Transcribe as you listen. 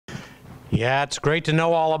Yeah, it's great to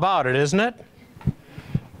know all about it, isn't it?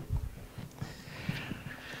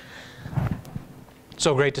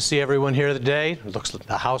 So great to see everyone here today. It looks like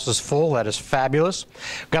the house is full. That is fabulous.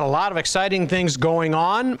 We've got a lot of exciting things going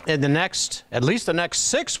on in the next, at least the next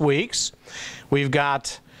 6 weeks. We've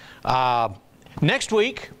got next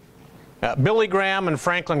week, Billy Graham and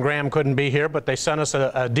Franklin Graham couldn't be here, but they sent us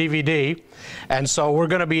a DVD. And so we're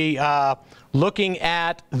going to be looking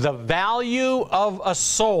at the value of a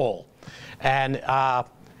soul. And I'm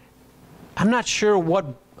not sure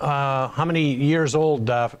what, how many years old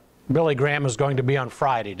Billy Graham is going to be on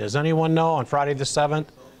Friday. Does anyone know on Friday the 7th?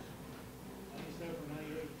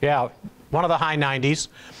 Yeah, one of the high 90s.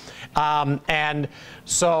 And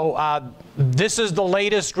so this is the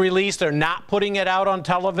latest release. They're not putting it out on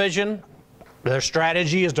television. Their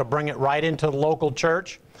strategy is to bring it right into the local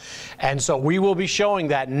church. And so we will be showing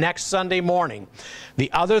that next Sunday morning.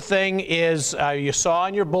 The other thing is, you saw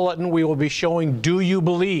in your bulletin, we will be showing Do You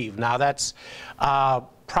Believe? Now that's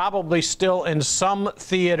probably still in some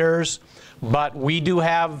theaters, but we do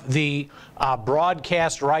have the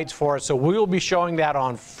broadcast rights for it. So we will be showing that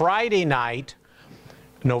on Friday night,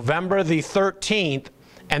 November the 13th,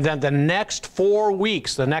 and then the next 4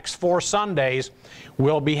 weeks, the next 4 Sundays,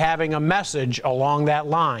 we'll be having a message along that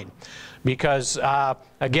line. Because,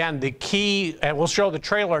 again, the key, and we'll show the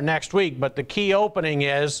trailer next week, but the key opening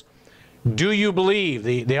is, do you believe?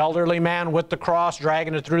 The elderly man with the cross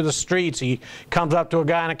dragging it through the streets, he comes up to a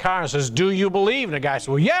guy in a car and says, do you believe? And the guy says,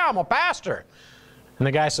 well, yeah, I'm a pastor. And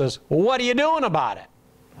the guy says, well, what are you doing about it?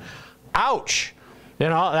 Ouch. You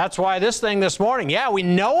know, that's why this thing this morning, yeah, we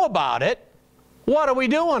know about it. What are we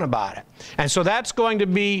doing about it? And so that's going to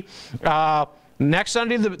be next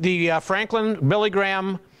Sunday, the Franklin Billy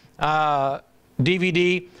Graham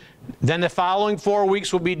DVD. Then the following 4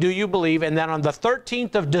 weeks will be Do You Believe? And then on the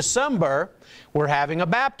 13th of December, we're having a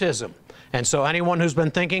baptism. And so anyone who's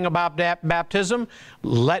been thinking about baptism,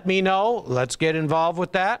 let me know. Let's get involved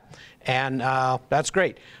with that. And that's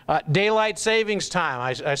great. Daylight savings time.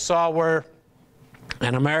 I saw where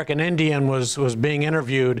an American Indian was being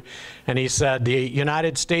interviewed, and he said the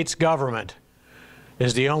United States government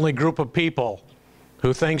is the only group of people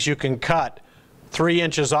who thinks you can cut 3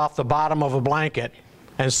 inches off the bottom of a blanket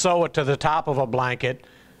and sew it to the top of a blanket,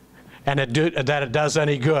 and that it does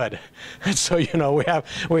any good. And so, you know,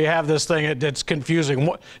 we have this thing that's confusing.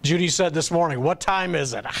 Judy said this morning, what time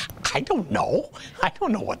is it? I don't know. I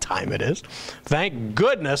don't know what time it is. Thank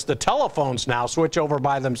goodness the telephones now switch over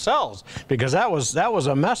by themselves, because that was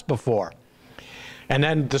a mess before. And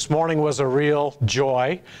then this morning was a real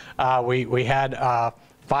joy. We had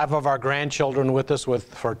 5 of our grandchildren with us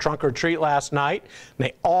for trunk or treat last night. And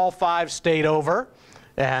they all 5 stayed over.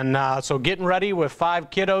 And so getting ready with 5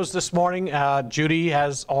 kiddos this morning. Judy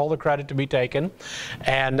has all the credit to be taken.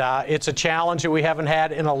 And it's a challenge that we haven't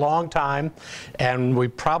had in a long time. And we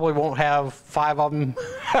probably won't have 5 of them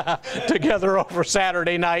together over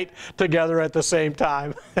Saturday night together at the same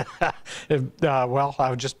time. Well,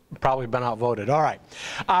 I've just probably been outvoted. All right.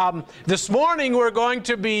 This morning we're going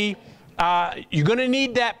to be you're going to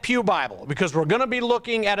need that pew Bible, because we're going to be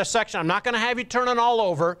looking at a section. I'm not going to have you turn it all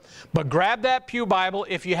over, but grab that pew Bible.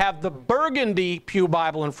 If you have the burgundy pew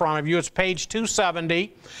Bible in front of you, it's page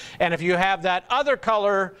 270. And if you have that other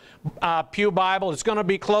color pew Bible, it's going to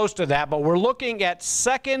be close to that. But we're looking at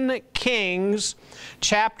 2 Kings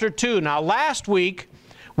chapter 2. Now, last week,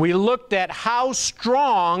 we looked at how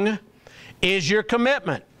strong is your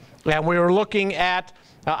commitment. And we were looking at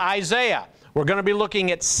Isaiah. We're going to be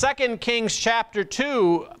looking at 2 Kings chapter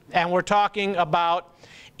 2, and we're talking about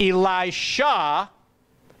Elisha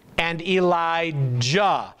and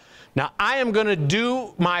Elijah. Now, I am going to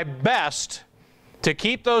do my best to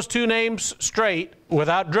keep those 2 names straight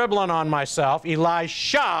without dribbling on myself.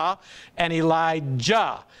 Elisha and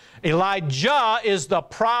Elijah. Elijah is the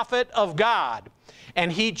prophet of God,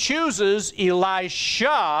 and he chooses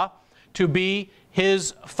Elisha to be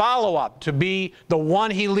his follow-up, to be the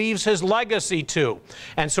one he leaves his legacy to.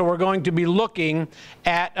 And so we're going to be looking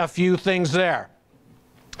at a few things there.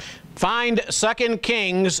 Find 2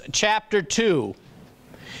 Kings chapter 2.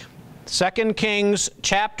 2 Kings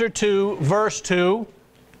chapter 2, verse 2.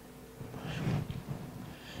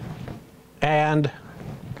 And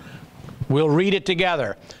we'll read it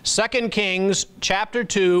together. 2 Kings chapter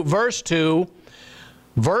 2, verse 2,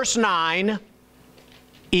 verse 9.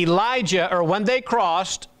 Elijah, or when they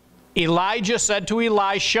crossed, Elijah said to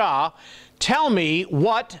Elisha, tell me,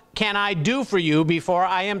 what can I do for you before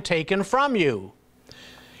I am taken from you?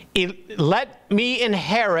 Let me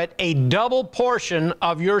inherit a double portion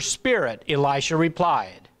of your spirit, Elisha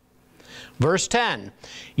replied. Verse 10,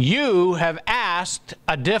 you have asked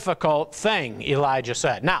a difficult thing, Elijah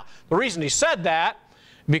said. Now, the reason he said that,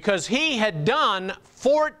 because he had done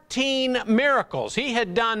 14 miracles. He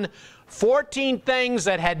had done 14 things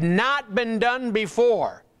that had not been done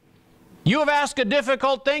before. You have asked a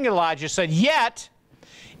difficult thing, Elijah said, yet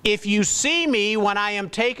if you see me when I am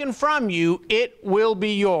taken from you, it will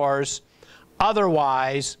be yours.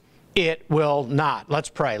 Otherwise, it will not. Let's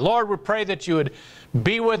pray. Lord, we pray that you would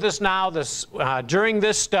be with us now during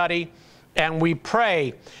this study, and we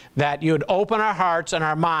pray that you would open our hearts and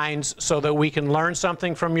our minds so that we can learn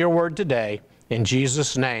something from your word today. In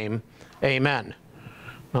Jesus' name, amen.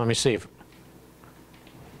 Let me see.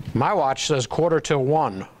 My watch says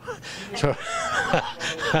 1:45. So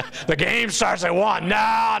the game starts at 1. No.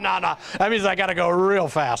 That means I got to go real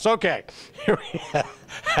fast. Okay. Here we go.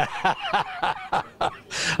 All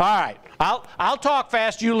right. I'll talk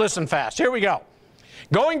fast. You listen fast. Here we go.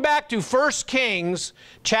 Going back to 1 Kings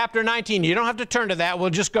chapter 19. You don't have to turn to that. We'll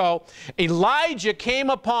just go. Elijah came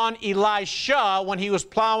upon Elisha when he was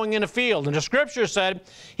plowing in a field. And the scripture said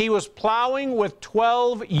he was plowing with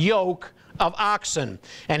 12 yoke of oxen,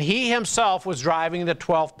 and he himself was driving the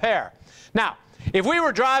 12th pair. Now, if we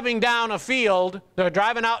were driving down a field,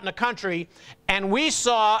 driving out in the country, and we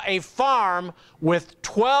saw a farm with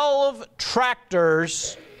 12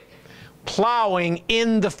 tractors plowing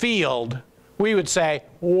in the field, we would say,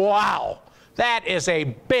 wow, that is a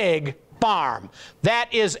big farm.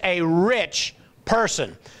 That is a rich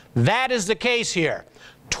person. That is the case here.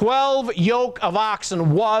 12 yoke of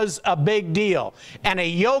oxen was a big deal. And a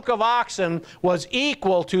yoke of oxen was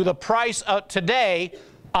equal to the price today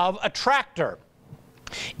of a tractor.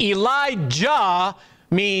 Elijah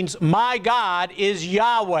means my God is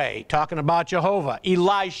Yahweh, talking about Jehovah.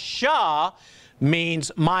 Elisha means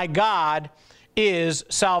my God is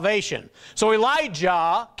salvation. So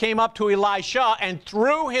Elijah came up to Elisha and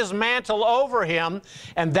threw his mantle over him,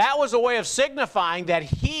 and that was a way of signifying that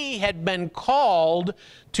he had been called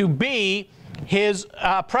to be his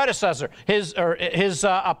predecessor, his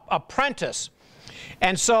apprentice.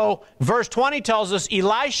 And so verse 20 tells us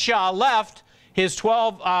Elisha left his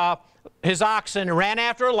 12 his oxen and ran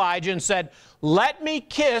after Elijah and said, "Let me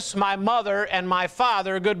kiss my mother and my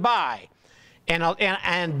father goodbye,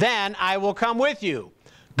 and then I will come with you."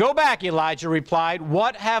 "Go back," Elijah replied.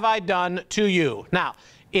 "What have I done to you?" Now,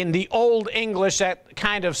 in the Old English, that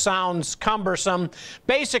kind of sounds cumbersome.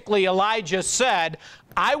 Basically, Elijah said,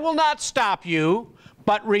 "I will not stop you,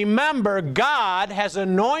 but remember, God has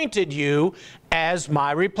anointed you as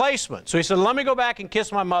my replacement." So he said, "Let me go back and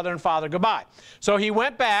kiss my mother and father goodbye." So he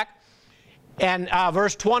went back, and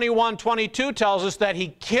verse 21-22 tells us that he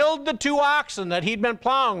killed the 2 oxen that he'd been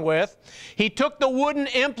plowing with. He took the wooden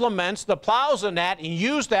implements, the plows and that, and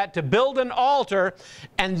used that to build an altar,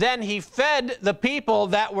 and then he fed the people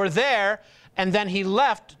that were there, and then he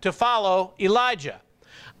left to follow Elijah.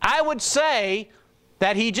 I would say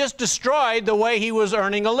that he just destroyed the way he was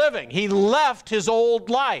earning a living. He left his old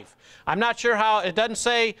life. I'm not sure how, it doesn't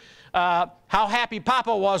say how happy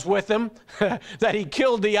Papa was with him, that he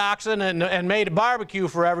killed the oxen and made a barbecue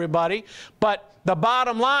for everybody. But the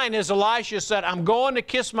bottom line is Elisha said, "I'm going to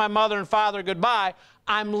kiss my mother and father goodbye.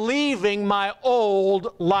 I'm leaving my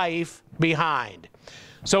old life behind."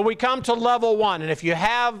 So we come to level 1. And if you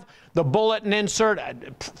have the bulletin insert,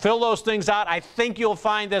 fill those things out. I think you'll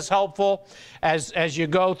find this helpful as you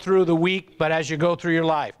go through the week, but as you go through your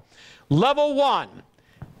life. Level 1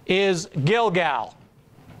 is Gilgal.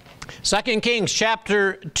 2 Kings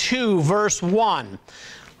chapter 2, verse 1.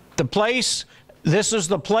 This is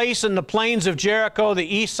the place in the plains of Jericho, the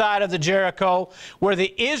east side of the Jericho, where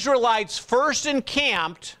the Israelites first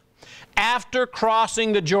encamped after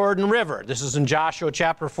crossing the Jordan River. This is in Joshua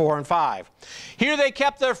chapter 4 and 5. Here they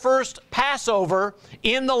kept their first Passover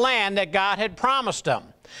in the land that God had promised them.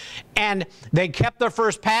 And they kept their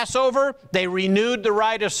first Passover. They renewed the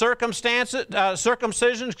rite of circumcision,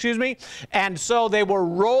 and so they were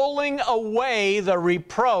rolling away the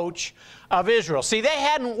reproach of Israel. See, they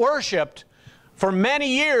hadn't worshiped for many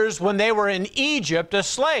years when they were in Egypt as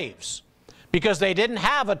slaves, because they didn't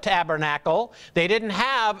have a tabernacle, they didn't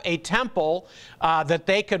have a temple that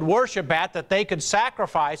they could worship at, that they could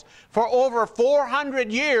sacrifice. For over 400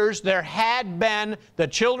 years, there had been, the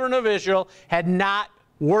children of Israel had not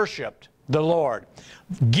worshiped the Lord.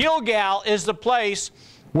 Gilgal is the place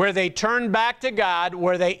where they turned back to God,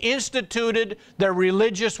 where they instituted their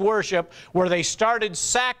religious worship, where they started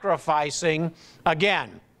sacrificing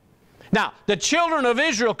again. Now, the children of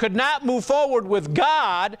Israel could not move forward with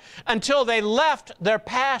God until they left their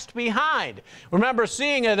past behind. Remember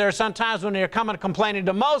seeing it there sometimes when they're coming complaining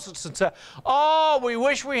to Moses and say, oh, we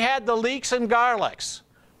wish we had the leeks and garlics.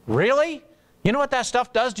 Really? You know what that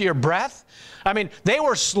stuff does to your breath? I mean, they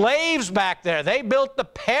were slaves back there. They built the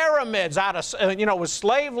pyramids out of, with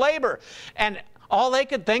slave labor. And all they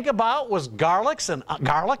could think about was garlic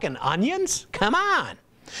and onions? Come on.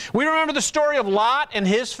 We remember the story of Lot and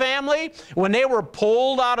his family when they were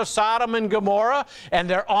pulled out of Sodom and Gomorrah and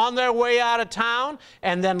they're on their way out of town,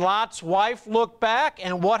 and then Lot's wife looked back,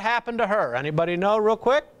 and what happened to her? Anybody know real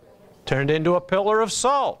quick? Turned into a pillar of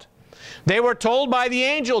salt. They were told by the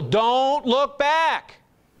angel, don't look back.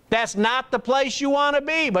 That's not the place you want to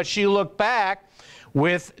be. But she looked back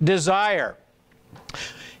with desire.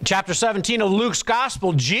 Chapter 17 of Luke's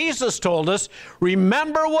Gospel, Jesus told us,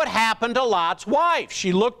 remember what happened to Lot's wife.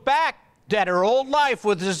 She looked back at her old life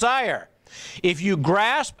with desire. If you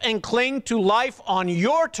grasp and cling to life on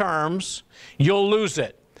your terms, you'll lose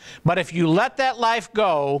it. But if you let that life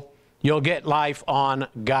go, you'll get life on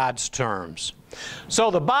God's terms. So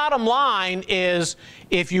the bottom line is,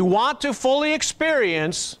 if you want to fully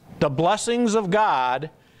experience the blessings of God,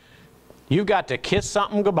 you've got to kiss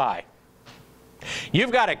something goodbye.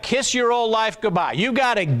 You've got to kiss your old life goodbye. You've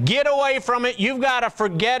got to get away from it. You've got to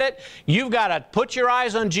forget it. You've got to put your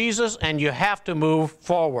eyes on Jesus, and you have to move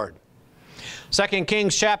forward. 2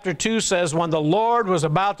 Kings chapter 2 says, when the Lord was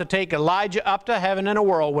about to take Elijah up to heaven in a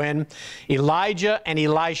whirlwind, Elijah and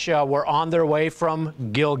Elisha were on their way from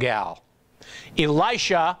Gilgal.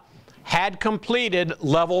 Elisha had completed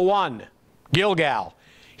level 1, Gilgal.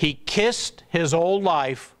 He kissed his old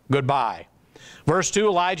life goodbye. Verse 2,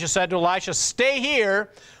 Elijah said to Elisha, stay here,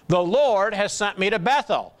 the Lord has sent me to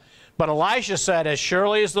Bethel. But Elisha said, as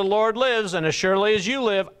surely as the Lord lives and as surely as you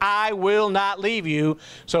live, I will not leave you.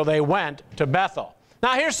 So they went to Bethel.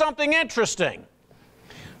 Now here's something interesting.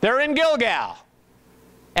 They're in Gilgal.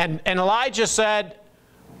 And Elijah said,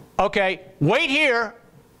 okay, wait here,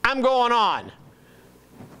 I'm going on.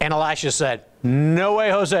 And Elisha said, no way,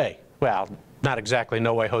 Jose. Well, not exactly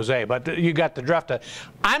no way, Jose, but you got the drift.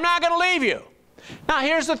 I'm not going to leave you. Now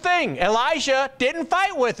here's the thing. Elisha didn't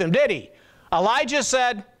fight with him, did he? Elijah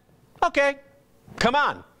said, okay, come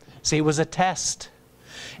on. See, it was a test.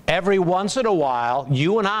 Every once in a while,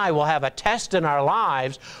 you and I will have a test in our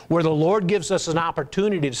lives where the Lord gives us an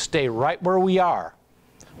opportunity to stay right where we are.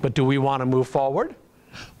 But do we want to move forward?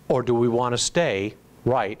 Or do we want to stay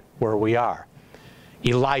right where we are?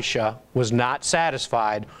 Elisha was not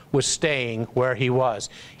satisfied with staying where he was.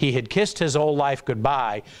 He had kissed his old life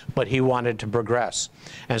goodbye, but he wanted to progress.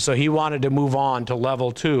 And so he wanted to move on to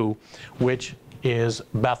level 2, which is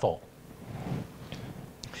Bethel.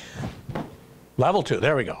 Level 2,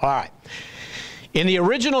 there we go. All right. In the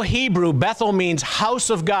original Hebrew, Bethel means house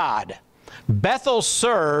of God. Bethel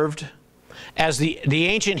served as the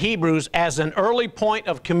ancient Hebrews as an early point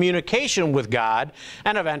of communication with God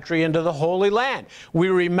and of entry into the Holy Land. We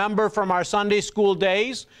remember from our Sunday school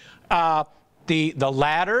days the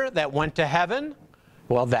ladder that went to heaven.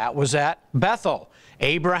 Well, that was at Bethel.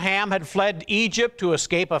 Abraham had fled Egypt to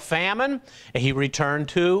escape a famine, and he returned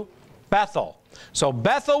to Bethel. So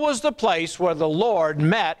Bethel was the place where the Lord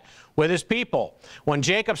met with his people. When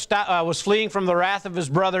Jacob was fleeing from the wrath of his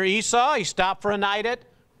brother Esau, he stopped for a night at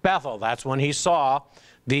Bethel. That's when he saw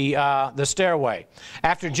the stairway.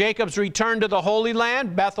 After Jacob's return to the Holy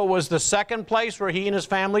Land, Bethel was the second place where he and his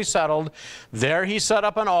family settled. There he set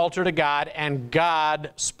up an altar to God, and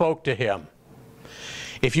God spoke to him.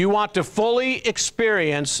 If you want to fully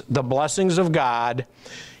experience the blessings of God,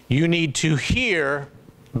 you need to hear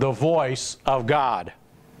the voice of God.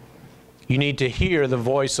 You need to hear the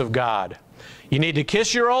voice of God. You need to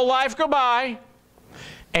kiss your old life goodbye,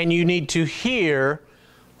 and you need to hear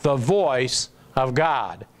the voice of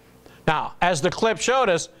God. Now, as the clip showed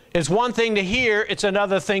us, it's one thing to hear, it's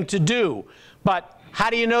another thing to do. But how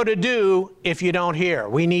do you know to do if you don't hear?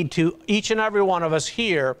 We need to, each and every one of us,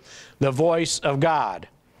 hear the voice of God.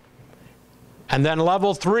 And then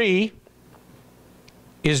level 3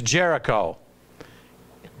 is Jericho.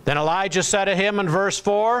 Then Elijah said to him in verse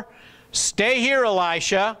 4, stay here,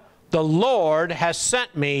 Elisha, the Lord has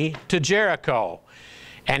sent me to Jericho.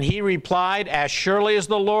 And he replied, as surely as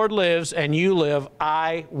the Lord lives and you live,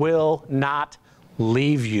 I will not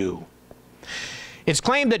leave you. It's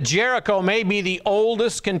claimed that Jericho may be the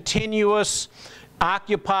oldest continuous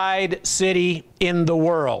occupied city in the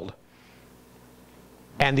world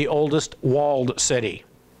and the oldest walled city.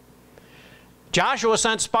 Joshua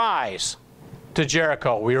sent spies to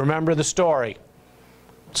Jericho. We remember the story.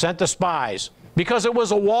 Sent the spies because it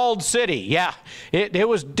was a walled city. Yeah, it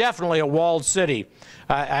was definitely a walled city.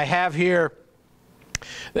 I have here,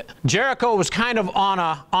 Jericho was kind of on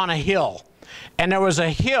a hill. And there was a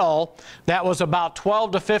hill that was about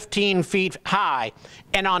 12 to 15 feet high.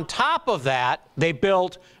 And on top of that, they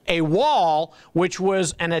built a wall, which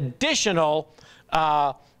was an additional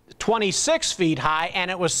 26 feet high, and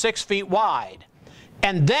it was 6 feet wide.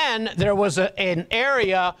 And then there was an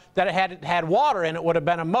area that had water in it, would have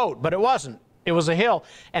been a moat, but it wasn't. It was a hill.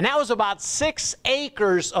 And that was about 6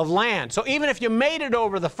 acres of land. So even if you made it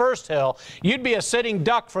over the first hill, you'd be a sitting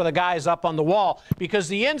duck for the guys up on the wall, because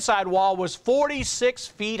the inside wall was 46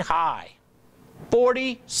 feet high.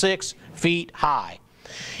 46 feet high.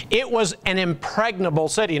 It was an impregnable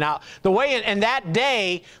city. Now, the way in that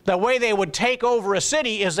day, the way they would take over a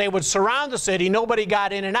city is they would surround the city. Nobody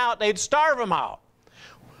got in and out. They'd starve them out.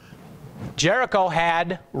 Jericho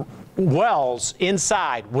had wells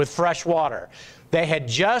inside with fresh water. They had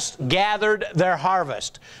just gathered their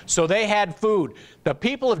harvest, so they had food. The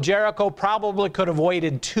people of Jericho probably could have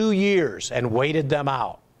waited 2 years and waited them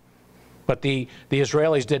out. But the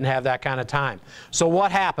Israelis didn't have that kind of time. So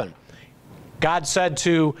what happened? God said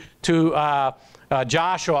to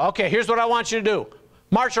Joshua, okay, here's what I want you to do.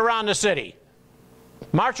 March around the city.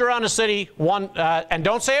 March around the city, and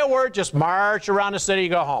don't say a word, just march around the city,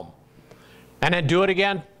 go home. And then do it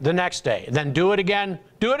again the next day. Then do it again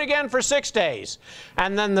for 6 days.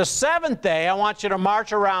 And then the 7th day, I want you to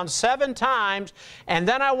march around 7 times, and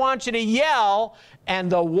then I want you to yell,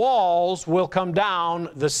 and the walls will come down,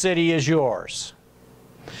 the city is yours.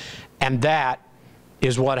 And that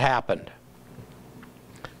is what happened.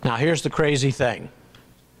 Now here's the crazy thing.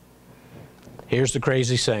 Here's the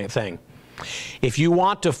crazy thing. If you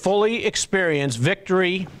want to fully experience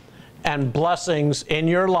victory and blessings in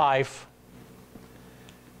your life,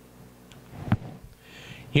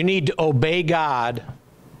 you need to obey God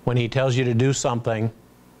when He tells you to do something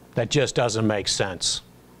that just doesn't make sense.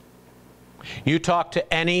 You talk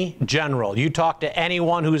to any general, you talk to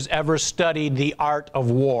anyone who's ever studied the art of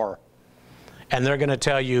war, and they're going to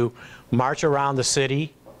tell you, march around the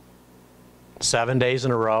city 7 days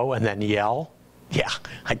in a row and then yell. Yeah,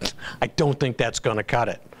 I don't think that's going to cut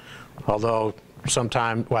it. Although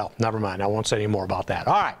sometime, well, never mind. I won't say any more about that.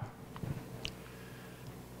 All right.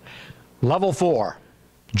 Level 4,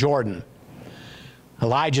 Jordan.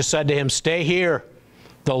 Elijah said to him, stay here.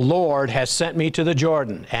 The Lord has sent me to the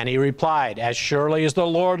Jordan. And he replied, as surely as the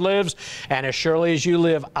Lord lives, and as surely as you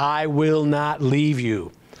live, I will not leave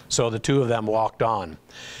you. So the two of them walked on.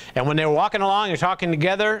 And when they were walking along and talking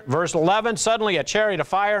together, verse 11, suddenly a chariot of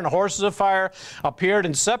fire and horses of fire appeared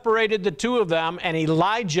and separated the two of them, and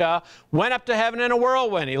Elijah went up to heaven in a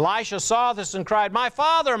whirlwind. Elisha saw this and cried, my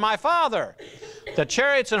father, the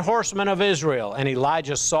chariots and horsemen of Israel. And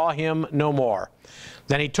Elijah saw him no more.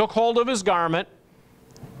 Then he took hold of his garment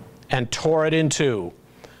and tore it in two.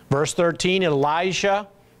 Verse 13, Elisha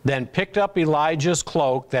then picked up Elijah's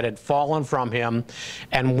cloak that had fallen from him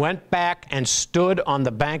and went back and stood on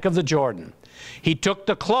the bank of the Jordan. He took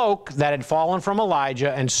the cloak that had fallen from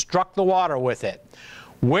Elijah and struck the water with it.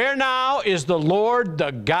 Where now is the Lord, the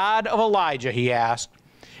God of Elijah? He asked.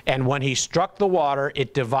 And when he struck the water,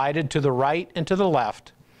 it divided to the right and to the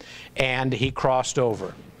left, and he crossed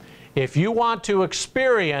over. If you want to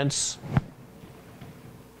experience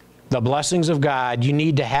the blessings of God, you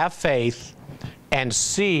need to have faith and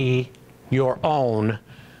see your own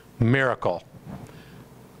miracle.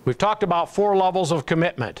 We've talked about 4 levels of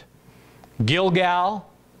commitment. Gilgal,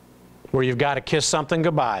 where you've got to kiss something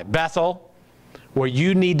goodbye. Bethel, where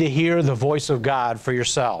you need to hear the voice of God for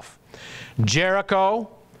yourself. Jericho,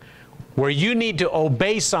 where you need to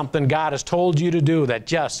obey something God has told you to do that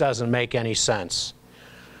just doesn't make any sense.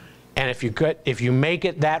 And if you make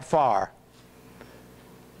it that far,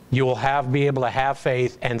 you will be able to have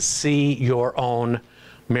faith and see your own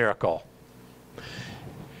miracle.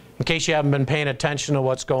 In case you haven't been paying attention to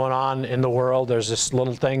what's going on in the world, there's this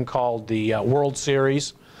little thing called the World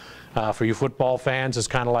Series. For you football fans, it's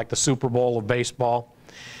kind of like the Super Bowl of baseball.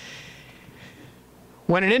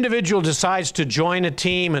 When an individual decides to join a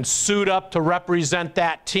team and suit up to represent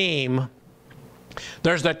that team,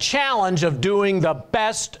 there's the challenge of doing the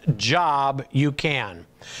best job you can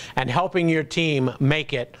and helping your team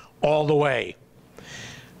make it all the way.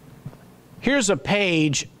 Here's a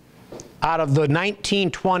page out of the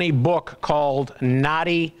 1920 book called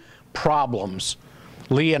Knotty Problems.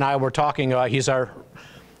 Lee and I were talking, he's our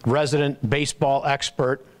resident baseball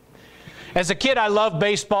expert. As a kid, I loved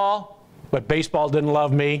baseball, but baseball didn't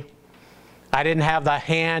love me. I didn't have the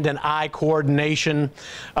hand and eye coordination,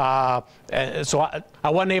 so I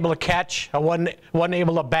wasn't able to catch. I wasn't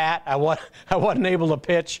able to bat. I wasn't able to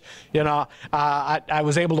pitch. You know, I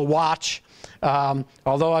was able to watch.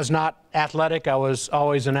 Although I was not athletic, I was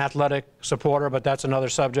always an athletic supporter, but that's another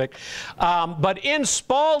subject. But in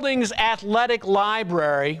Spalding's athletic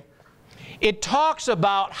library, it talks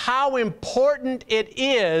about how important it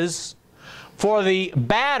is for the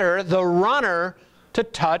batter, the runner, to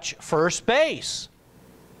touch first base.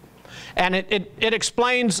 And it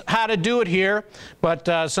explains how to do it here,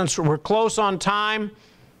 but since we're close on time,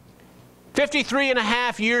 53 and a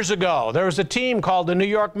half years ago, there was a team called the New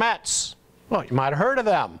York Mets. Well, you might have heard of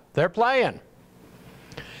them. They're playing.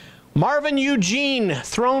 Marvin Eugene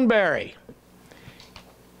Throneberry.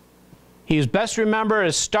 He's best remembered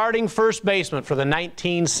as starting first baseman for the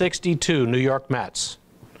 1962 New York Mets.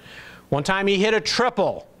 One time he hit a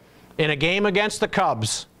triple in a game against the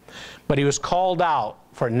Cubs, but he was called out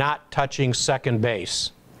for not touching second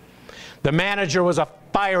base. The manager was a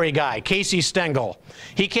fiery guy, Casey Stengel.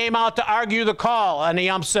 He came out to argue the call, and the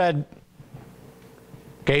ump said,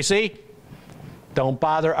 "Casey, don't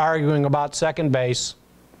bother arguing about second base,"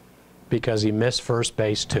 because he missed first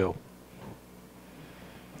base too.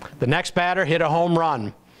 The next batter hit a home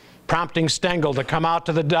run, prompting Stengel to come out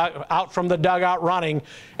from the dugout running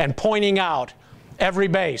and pointing out every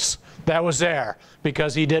base that was there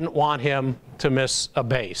because he didn't want him to miss a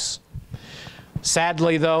base.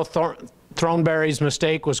 Sadly, though, Throneberry's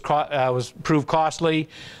mistake was proved costly.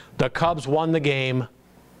 The Cubs won the game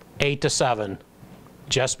 8-7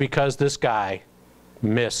 just because this guy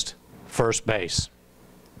missed first base.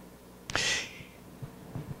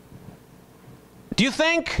 Do you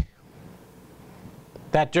think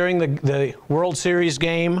that during the World Series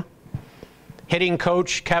game, hitting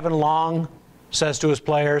coach Kevin Long says to his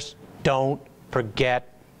players, "Don't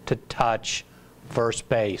forget to touch first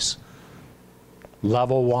base.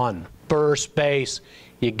 Level 1, first base.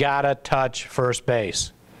 You gotta touch first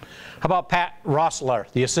base." How about Pat Rossler,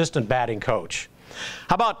 the assistant batting coach?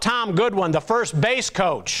 How about Tom Goodwin, the first base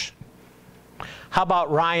coach? How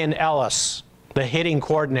about Ryan Ellis, the hitting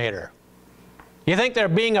coordinator? You think they're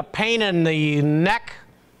being a pain in the neck,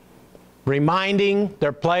 reminding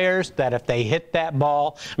their players that if they hit that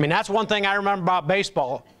ball, I mean, that's one thing I remember about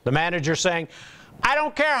baseball, the manager saying, "I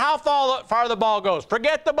don't care how far the ball goes,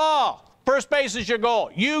 forget the ball. First base is your goal.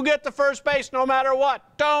 You get the first base no matter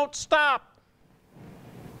what. Don't stop."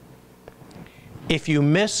 If you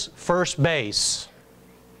miss first base,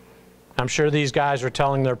 I'm sure these guys are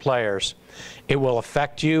telling their players, it will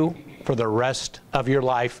affect you for the rest of your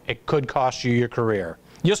life. It could cost you your career.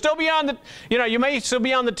 You'll still be on the, you may still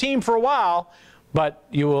be on the team for a while, but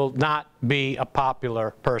you will not be a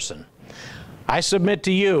popular person. I submit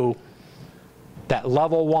to you that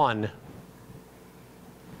level 1,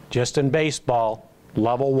 just in baseball,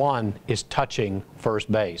 level 1 is touching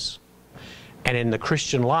first base. And in the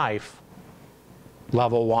Christian life,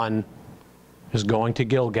 level 1 is going to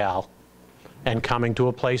Gilgal and coming to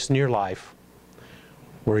a place in your life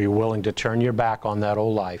where you're willing to turn your back on that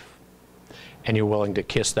old life and you're willing to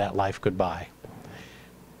kiss that life goodbye.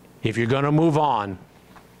 If you're going to move on,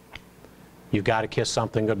 you've got to kiss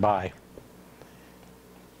something goodbye.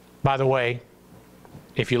 By the way,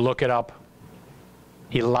 if you look it up,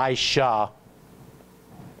 Elisha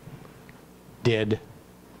did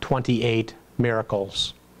 28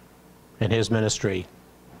 miracles in his ministry,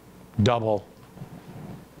 double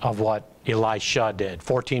of what Elisha did.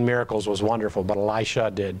 14 miracles was wonderful, but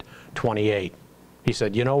Elisha did 28. He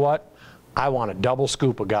said, "You know what? I want a double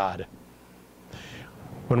scoop of God."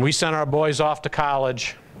 When we sent our boys off to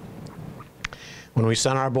college,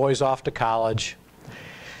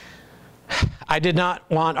 I did not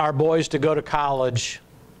want our boys to go to college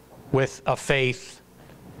with a faith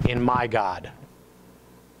in my God.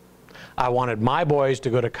 I wanted my boys to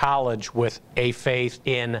go to college with a faith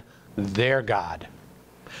in their God.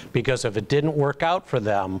 Because if it didn't work out for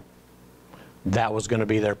them, that was going to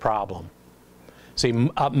be their problem. See,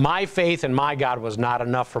 my faith in my God was not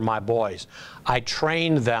enough for my boys. I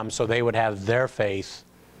trained them so they would have their faith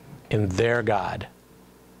in their God.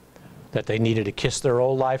 That they needed to kiss their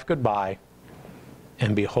old life goodbye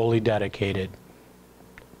and be wholly dedicated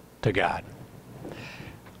to God.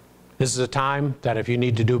 This is a time that if you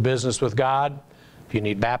need to do business with God, if you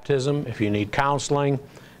need baptism, if you need counseling,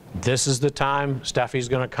 this is the time. Steffi's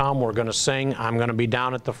going to come. We're going to sing. I'm going to be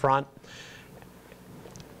down at the front.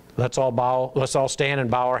 Let's all stand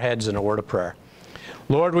and bow our heads in a word of prayer.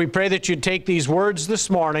 Lord, we pray that you'd take these words this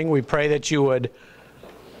morning. We pray that you would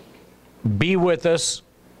be with us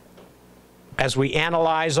as we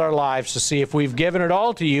analyze our lives to see if we've given it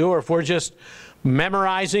all to you or if we're just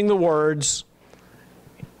memorizing the words,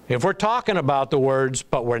 if we're talking about the words,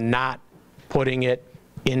 but we're not putting it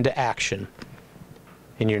into action.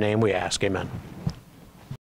 In your name we ask, amen.